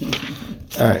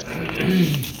 All right.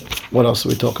 What else are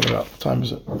we talking about? What time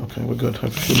is it? Okay, we're good. I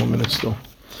have a few more minutes still.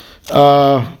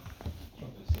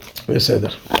 We'll say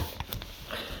that.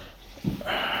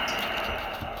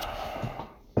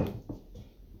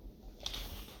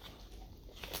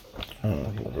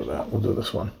 We'll do that. We'll do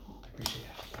this one.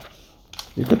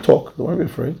 You could talk. Don't be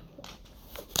afraid.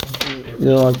 You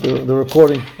know, like the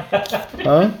recording.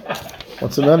 Huh?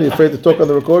 What's the matter? You afraid to talk on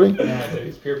the recording? No,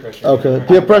 it's peer pressure. Okay,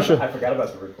 peer pressure. I forgot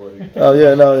about the recording. Oh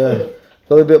yeah, no, yeah.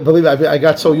 Believe me, I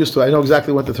got so used to it. I know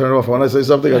exactly when to turn it off. When I say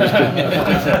something, I just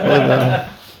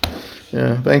do.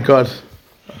 Yeah, thank God.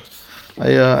 I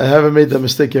haven't made that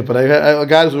mistake yet, but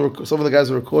some of the guys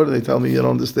who recorded, they tell me, you don't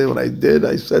understand what I did.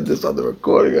 I said this on the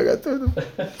recording. I got to.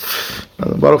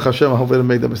 Baruch Hashem, I hope I didn't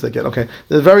make that mistake yet. Okay,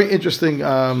 there's a very interesting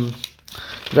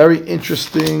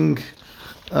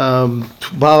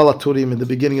Baal HaTurim in the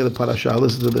beginning of the parasha.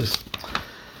 Listen to this.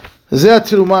 This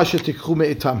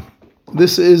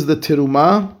is the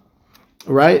Teruma,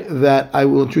 right, that I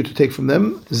want you to take from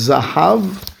them. Zahav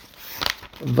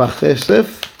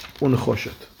v'chesef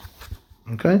u'nechoshet.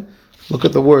 Okay? Look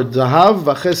at the word. Zahav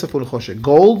v'chesef u'nechoshet.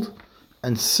 Gold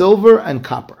and silver and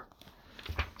copper.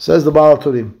 Says the Baal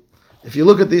HaTurim. If you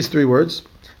look at these three words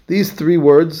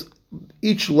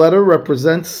each letter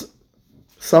represents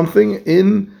something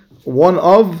in one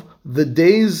of the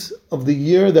days of the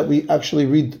year that we actually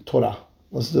read Torah.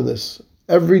 Let's do this.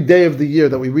 Every day of the year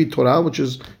that we read Torah, which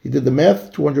is, he did the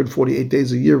math, 248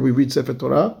 days a year we read Sefer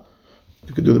Torah.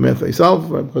 You could do the math yourself,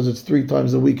 right? Because it's 3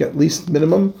 times a week at least,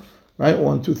 minimum, right?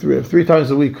 1, 2, 3, 3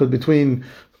 times a week, because between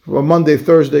Monday,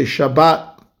 Thursday,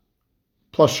 Shabbat,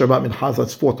 plus Shabbat Minchas,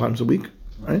 that's 4 times a week,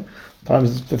 right?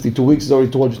 Times 52 weeks is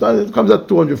already 200. It comes out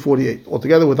 248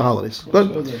 altogether with the holidays.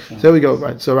 Good. So there we go.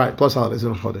 Right. So plus holidays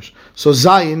in Chodesh. So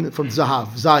Zayin from Zahav.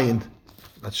 Zayin,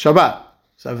 that's Shabbat,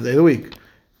 7th day of the week.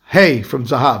 Hey from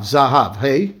Zahav. Zahav.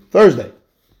 Hey, Thursday.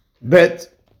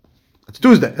 Bet. That's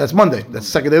Tuesday. That's Monday.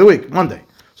 That's the 2nd day of the week. Monday.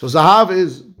 So Zahav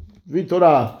is read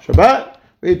Torah Shabbat,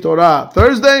 read Torah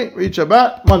Thursday, read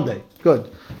Shabbat Monday.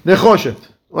 Good. Nechoshet.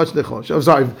 What's Nechoshet? I'm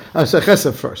sorry. I said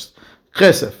Chesef first.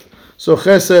 Chesef. So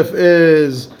Chesef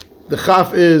is, the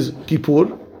Chaf is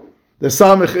Kippur, the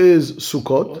Samech is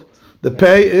Sukkot, the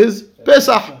Pei is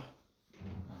Pesach.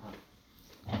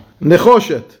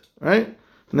 Nechoshet, right?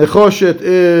 Nechoshet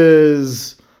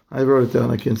is, I wrote it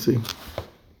down, I can't see.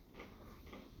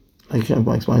 I can't,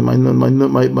 no,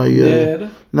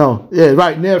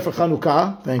 right, Ner for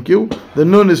Chanukah, thank you. The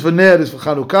Nun is for Ner, is for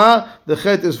Chanukah, the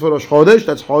Chet is for Rosh Chodesh,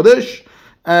 that's Chodesh,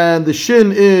 and the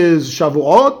Shin is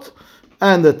Shavuot,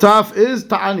 and the Taf is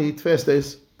Ta'anit, fast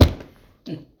days.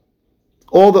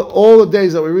 All the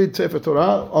days that we read Sefer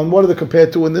Torah, on what are they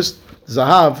compared to in this?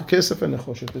 Zahav, Kesef, and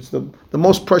Nechoshet. It's the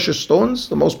most precious stones,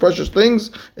 the most precious things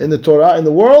in the Torah, in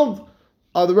the world,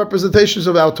 are the representations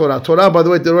of our Torah. Torah, by the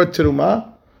way, the word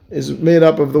Teruma is made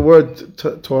up of the word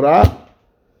Torah,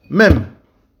 Mem.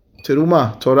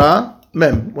 Teruma, Torah,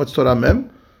 Mem. What's Torah, Mem?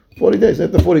 40 days.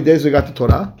 After 40 days, we got the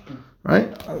Torah.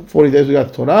 Right? 40 days we got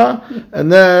the Torah,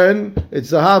 and then it's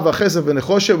Zahav, Chesef, and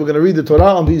Nechoshet. We're going to read the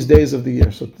Torah on these days of the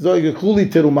year. So,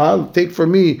 Teruma, take for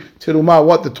me, Teruma,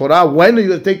 what? The Torah. When are you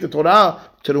going to take the Torah?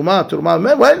 Teruma,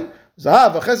 when?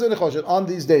 Zahav, Chesef, and Nechoshet, on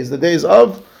these days, the days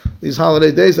of these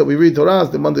holiday days that we read Torah,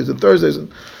 the Mondays and Thursdays.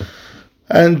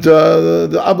 And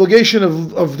the obligation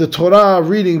of the Torah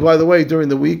reading, by the way, during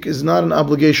the week is not an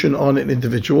obligation on an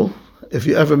individual. If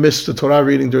you ever miss the Torah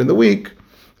reading during the week,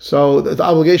 so the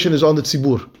obligation is on the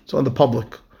tzibur, it's on the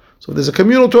public. So if there's a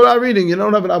communal Torah reading, you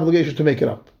don't have an obligation to make it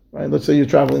up, right? Let's say you're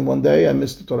traveling one day, I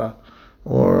missed the Torah,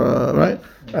 or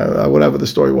whatever the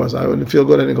story was. I wouldn't feel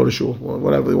good, I didn't go to shul, or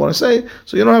whatever you want to say.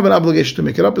 So you don't have an obligation to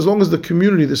make it up, as long as the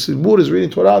community, the tzibur, is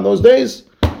reading Torah on those days.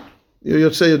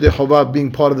 You'd say you're the chovah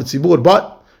being part of the tzibur,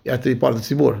 but you have to be part of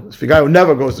the tzibur. If you're a guy who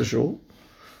never goes to shul,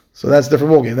 so that's a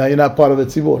different ballgame. Now you're not part of the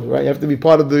tzibur, right? You have to be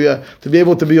part of the, to be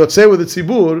able to be yotzei with the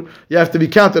tzibur, you have to be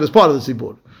counted as part of the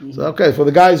tzibur. Mm-hmm. So okay, for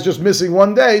the guy who's just missing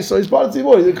one day, so he's part of the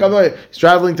tzibur. He didn't come away. He's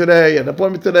traveling today, an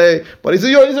appointment today, but he's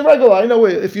a regular. I know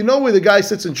if you know where the guy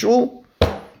sits in shul,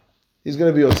 he's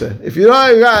going to be yotzei. If you know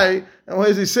a guy, and where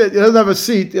does he sit? He doesn't have a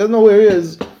seat. He doesn't know where he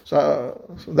is.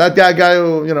 So that guy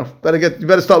who, you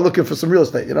better start looking for some real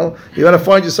estate. You better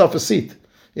find yourself a seat.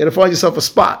 You got to find yourself a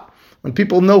spot. When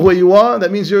people know where you are,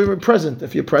 that means you're present.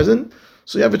 If you're present,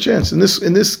 so you have a chance. In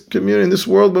this community, in this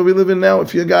world where we live in now,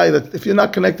 if you're a guy if you're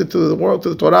not connected to the world, to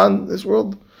the Torah in this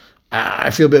world,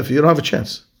 I feel bad for you. You don't have a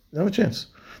chance. You don't have a chance.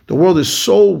 The world is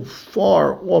so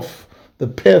far off the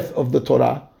path of the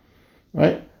Torah,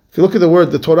 right? If you look at the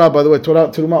word, the Torah, by the way, Torah,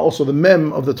 Teruma, also the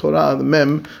mem of the Torah, the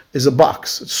mem is a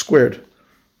box. It's squared,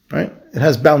 right? It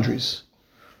has boundaries.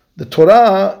 The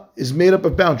Torah is made up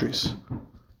of boundaries.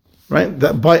 Right?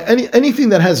 That by anything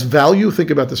that has value, think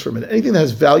about this for a minute. Anything that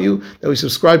has value, that we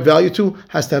subscribe value to,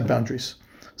 has to have boundaries.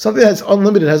 Something that's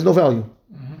unlimited has no value.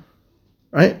 Mm-hmm.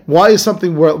 Right? Why is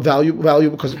something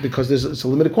valuable? Because it's a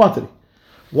limited quantity.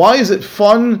 Why is it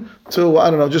fun to, I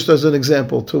don't know, just as an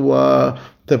example,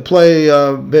 to play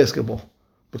basketball?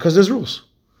 Because there's rules.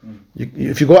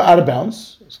 If you go out of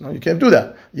bounds, you can't do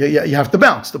that. You have to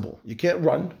bounce the ball. You can't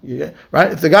run.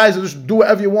 Right? If the guys just do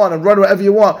whatever you want and run whatever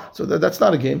you want, so that's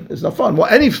not a game. It's not fun. Well,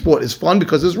 any sport is fun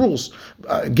because there's rules.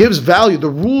 It gives value. The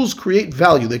rules create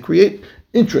value. They create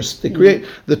interest. They create.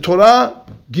 The Torah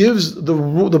gives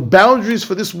the boundaries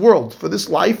for this world, for this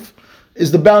life,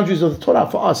 is the boundaries of the Torah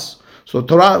for us. So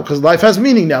Torah, because life has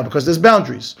meaning now, because there's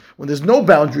boundaries. When there's no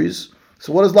boundaries,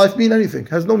 so what does life mean? Anything. It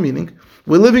has no meaning.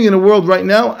 We're living in a world right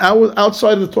now,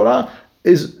 outside of the Torah,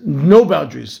 is no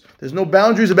boundaries. There's no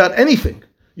boundaries about anything.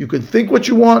 You can think what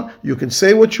you want, you can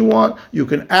say what you want, you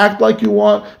can act like you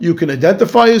want, you can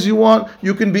identify as you want,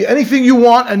 you can be anything you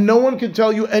want, and no one can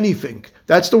tell you anything.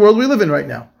 That's the world we live in right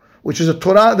now, which is a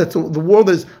Torah that the world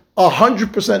is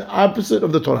 100% opposite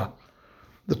of the Torah.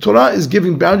 The Torah is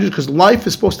giving boundaries because life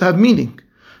is supposed to have meaning.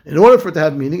 In order for it to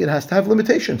have meaning, it has to have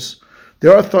limitations.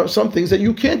 There are some things that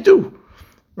you can't do,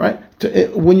 right?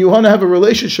 When you want to have a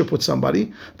relationship with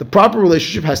somebody, the proper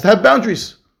relationship has to have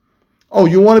boundaries. Oh,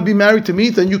 you want to be married to me?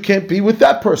 Then you can't be with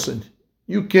that person.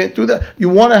 You can't do that. You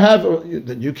want to have,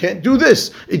 then you can't do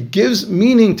this. It gives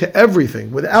meaning to everything.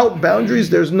 Without boundaries,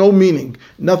 there's no meaning.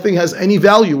 Nothing has any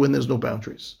value when there's no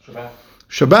boundaries.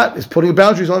 Shabbat is putting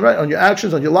boundaries on your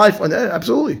actions, on your life,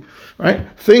 absolutely, right?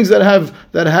 Things that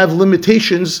have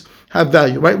limitations have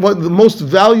value, right? What the most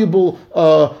valuable,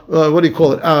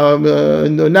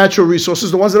 natural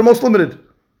resources, the ones that are most limited.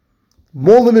 The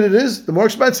more limited it is, the more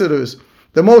expensive it is.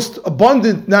 The most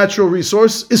abundant natural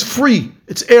resource is free.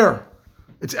 It's air.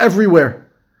 It's everywhere.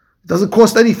 It doesn't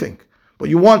cost anything. But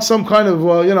you want some kind of,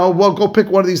 go pick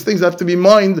one of these things that have to be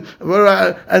mined,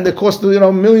 and they cost,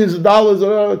 millions of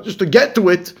dollars just to get to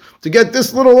it, to get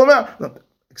this little amount.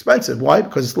 Expensive. Why?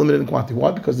 Because it's limited in quantity.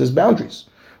 Why? Because there's boundaries.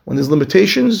 When there's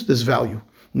limitations, there's value.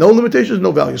 No limitations,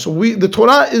 no value. So the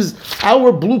Torah is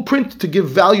our blueprint to give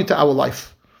value to our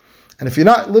life. And if you're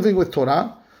not living with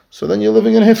Torah, so then you're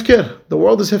living in hefker. The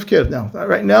world is hefker now.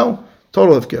 Right now,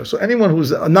 total hefker. So anyone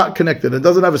who's not connected and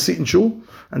doesn't have a seat in shul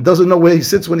and doesn't know where he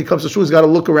sits when he comes to shul, he's got to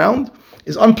look around,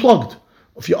 is unplugged.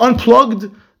 If you're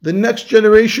unplugged, the next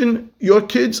generation, your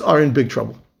kids are in big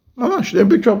trouble. They're in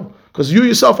big trouble. Because you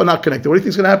yourself are not connected. What do you think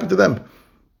is going to happen to them?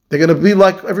 They're going to be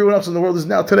like everyone else in the world is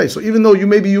now today. So even though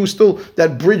you still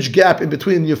that bridge gap in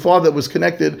between your father that was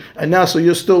connected and now, so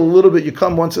you're still a little bit, you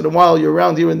come once in a while, you're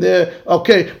around here and there,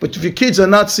 okay. But if your kids are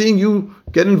not seeing you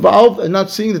get involved and not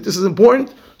seeing that this is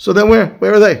important, so then where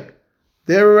are they?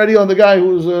 They're already on the guy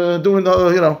who's doing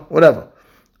whatever,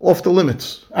 off the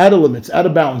limits, out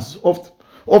of bounds,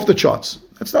 off the charts.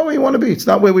 That's not where you want to be. It's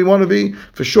not where we want to be.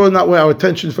 For sure, not where our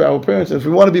attention for our parents. And if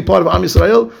we want to be part of Am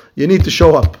Yisrael, you need to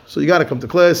show up. So you got to come to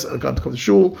class, come to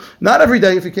shul. Not every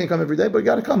day if you can't come every day, but you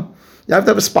got to come. You have to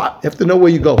have a spot. You have to know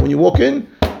where you go. When you walk in,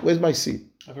 where's my seat?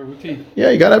 Have a routine. Yeah,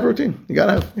 you got to have a routine. You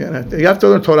have to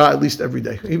learn Torah at least every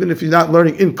day. Even if you're not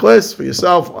learning in class, for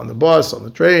yourself, on the bus, on the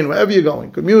train, wherever you're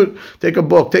going. Commute, take a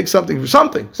book, take something. You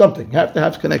have to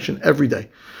have connection every day.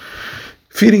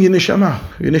 Feeding your neshama.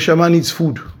 Your neshama needs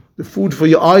food. The food for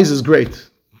your eyes is great.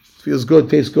 Feels good,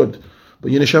 tastes good.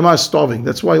 But your neshama is starving.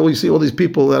 That's why you see all these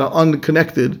people that are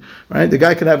unconnected, right? The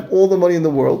guy can have all the money in the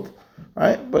world,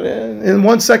 right? But in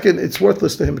 1 second, it's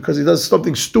worthless to him because he does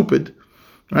something stupid,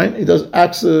 right? He does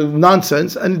acts of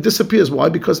nonsense and it disappears. Why?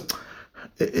 Because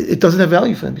it doesn't have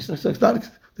value for him.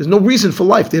 There's no reason for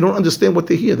life. They don't understand what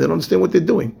they hear. They don't understand what they're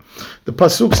doing. The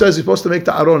Pasuk says you're supposed to make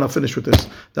the Aron. I'll finish with this.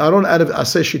 The Aron out of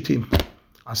Aseh Shittim.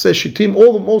 Aseh Shittim,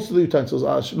 most of the utensils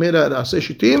are made out of Aseh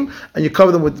Shittim, and you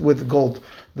cover them with gold.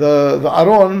 The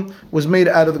Aron was made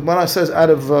out of, the Gemara says, out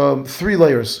of 3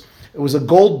 layers. It was a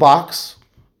gold box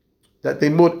that they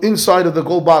put inside of the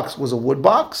gold box was a wood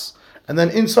box, and then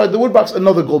inside the wood box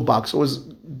another gold box. So it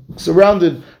was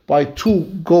surrounded by 2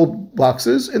 gold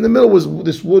boxes. In the middle was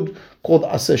this wood called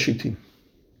Aseh Shittim.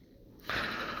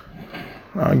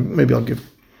 Maybe I'll give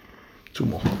 2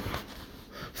 more.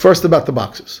 First about the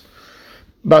boxes.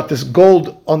 About this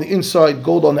gold on the inside,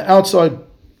 gold on the outside.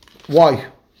 Why?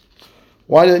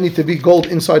 Why do it need to be gold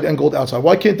inside and gold outside?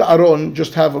 Why can't the Aron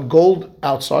just have a gold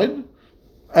outside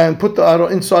and put the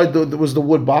Aron inside? There was the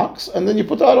wood box, and then you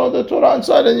put the Aron, the Torah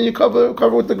inside, and then you cover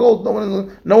with the gold.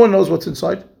 No one knows what's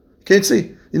inside. You can't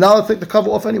see. You're not allowed to take the cover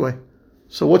off anyway.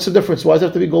 So what's the difference? Why does it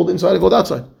have to be gold inside and gold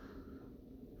outside?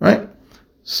 Right?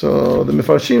 So the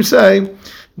Mefarshim say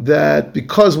that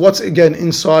because what's again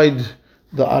inside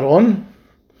the Aron?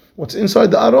 What's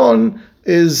inside the Aron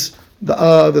is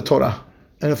the Torah.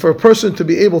 And for a person to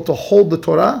be able to hold the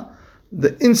Torah,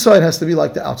 the inside has to be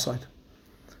like the outside.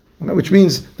 Okay, which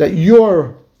means that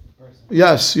your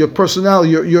personality,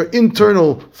 your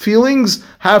internal feelings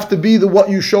have to be what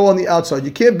you show on the outside.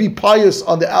 You can't be pious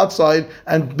on the outside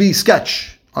and be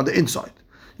sketch on the inside.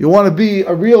 You want to be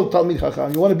a real Talmid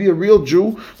Chacham, you want to be a real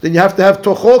Jew, then you have to have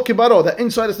Tocho Kibaro. The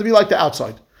inside has to be like the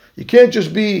outside. You can't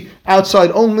just be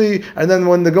outside only, and then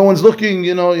when no one's looking,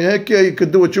 you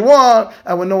could do what you want,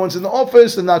 and when no one's in the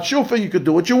office and not shulfing, you could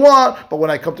do what you want, but when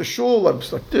I come to shul, I'm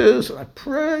just like this, and I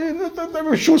pray, that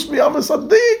never shoots me, I'm a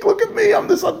Sadiq, look at me, I'm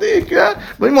the Sadiq, yeah?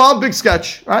 But meanwhile, big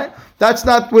sketch, right? That's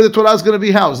not where the Torah is going to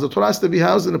be housed. The Torah has to be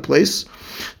housed in a place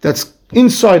that's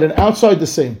inside and outside the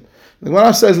same. The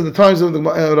Gemara says at the times of the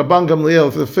Rabban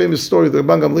Gamliel, for the famous story of the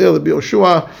Rabban Gamliel, the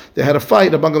Yoshua, they had a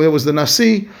fight. Rabban Gamliel was the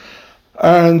Nasi.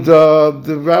 And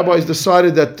the rabbis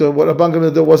decided that what Rabban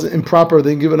Gamliel did wasn't improper.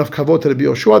 They didn't give enough kavod to the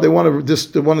Yoshua. They want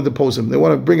to depose him. They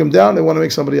want to bring him down. They want to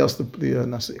make somebody else the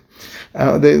Nasi.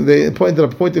 They appointed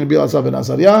Rabbi Elazar ben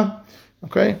Azariah.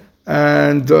 Okay,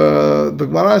 and the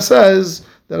Gemara says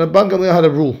that Rabban Gamliel had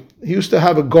a rule he used to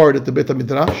have a guard at the Beit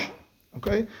HaMidrash.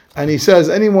 Okay, and he says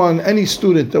any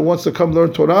student that wants to come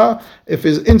learn Torah, if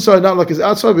his inside not like his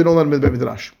outside, we don't let him in the Beit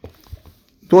Midrash.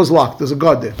 Door's locked. There's a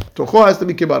guard there. Tocho has to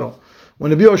be kibaro.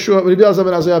 When Rabbi Elazar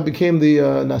ben Azariah became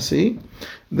the Nasi,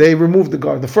 they removed the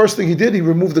guard. The first thing he did, he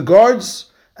removed the guards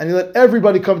and he let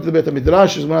everybody come to the Beit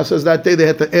HaMidrash. When I says that day they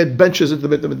had to add benches into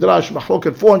the Beit HaMidrash,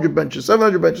 Mahloket 400 benches,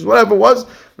 700 benches, whatever it was.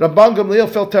 Rabban Gamliel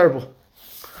felt terrible.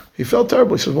 He felt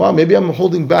terrible. He said, "Wow, maybe I'm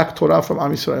holding back Torah from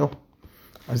Am Yisrael."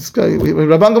 This guy,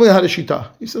 Rabban Gamliel had a shita.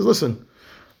 He says, "Listen,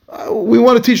 we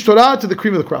want to teach Torah to the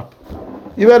cream of the crop.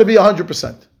 You better be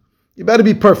 100%. You better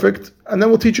be perfect, and then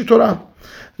we'll teach you Torah."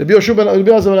 Rabbi Elazar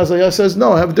ben Azariah says,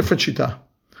 "No, I have a different shita.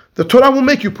 The Torah will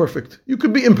make you perfect. You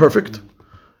could be imperfect.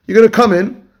 You're going to come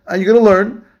in and you're going to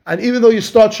learn, and even though you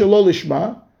start Shalol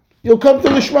Lishma, you'll come to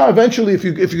Lishma eventually. If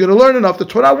you're going to learn enough, the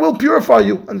Torah will purify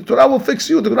you, and the Torah will fix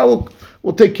you. The Torah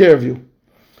will take care of you."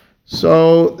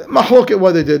 So, mahloket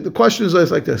what they did. The question is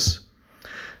like this.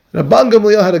 Rabban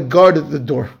Gamliel had a guard at the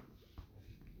door.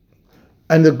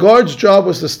 And the guard's job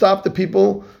was to stop the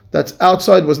people that's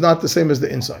outside was not the same as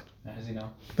the inside. How does he know?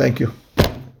 Thank you.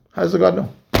 How does the guard know?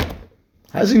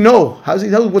 How does he know? How does he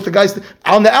know what the guy's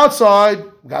on the outside?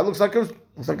 The guy looks like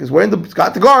he's wearing he's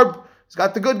got the garb. He's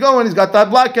got the good going. He's got that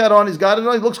black hat on. He's got it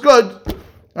on. He looks good.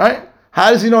 Right?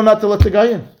 How does he know not to let the guy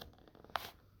in?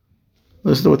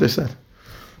 Listen to what they said.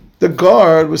 The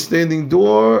guard was standing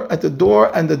at the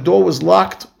door, and the door was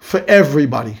locked for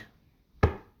everybody.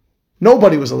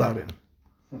 Nobody was allowed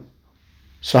in.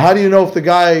 So how do you know if the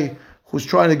guy who's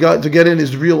trying to get in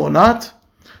is real or not?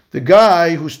 The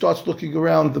guy who starts looking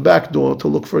around the back door to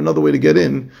look for another way to get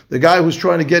in, the guy who's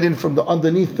trying to get in from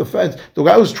underneath the fence, the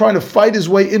guy who's trying to fight his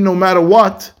way in no matter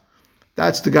what,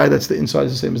 that's the guy that's the inside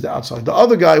is the same as the outside. The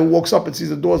other guy who walks up and sees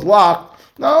the door's locked,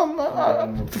 no,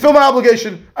 fulfill my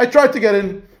obligation. I tried to get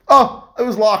in. Oh, it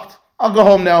was locked. I'll go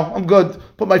home now. I'm good.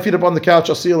 Put my feet up on the couch.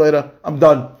 I'll see you later. I'm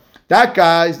done. That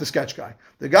guy's the sketch guy.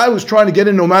 The guy who's trying to get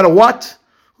in no matter what,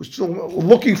 who's still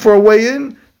looking for a way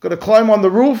in, going to climb on the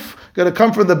roof, going to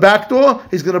come from the back door.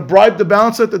 He's going to bribe the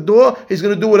bouncer at the door. He's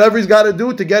going to do whatever he's got to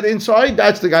do to get inside.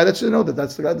 That's the guy. That's the guy.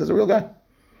 That's the real guy.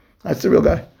 That's the real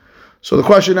guy. So the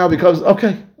question now becomes,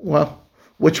 okay, well,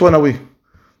 which one are we?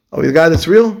 Are we the guy that's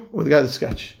real or the guy that's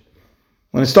sketch?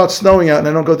 When it starts snowing out and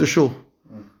I don't go to shul,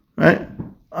 right?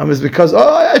 It's because,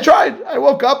 I tried. I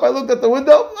woke up, I looked at the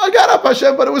window, I got up,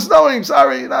 Hashem, but it was snowing.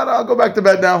 Sorry, no, I'll go back to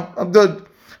bed now. I'm good.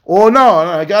 Or no,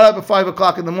 I got up at 5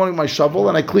 o'clock in the morning with my shovel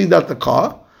and I cleaned out the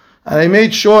car and I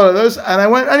made sure of this and I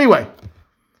went anyway.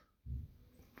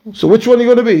 So which one are you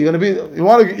going to be? You're going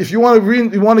to be, if you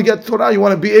want to get Torah, you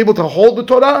want to be able to hold the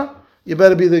Torah, you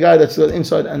better be the guy that's the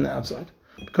inside and the outside.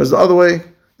 Because the other way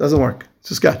doesn't work.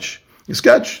 It's a sketch. You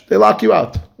sketch, they lock you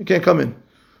out. You can't come in.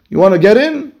 You want to get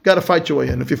in, got to fight your way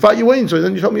in. If you fight your way in, so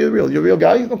then you tell me you're a real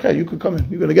guy. Okay, you can come in.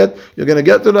 You're gonna get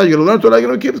Torah. You're gonna learn Torah.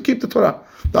 You're gonna keep the Torah.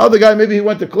 The other guy, maybe he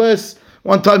went to class.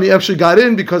 One time he actually got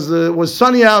in because it was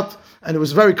sunny out and it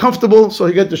was very comfortable, so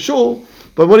he got to shul.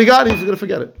 But what he got, he's gonna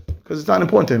forget it because it's not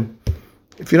important to him.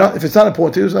 If it's not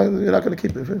important to you, you're not gonna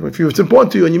keep it. If it's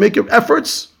important to you and you make your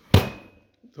efforts,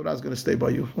 Torah is gonna stay by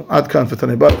you. Ad kan for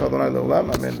Tanei Baruch Adonai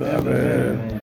Le'olam. Amen.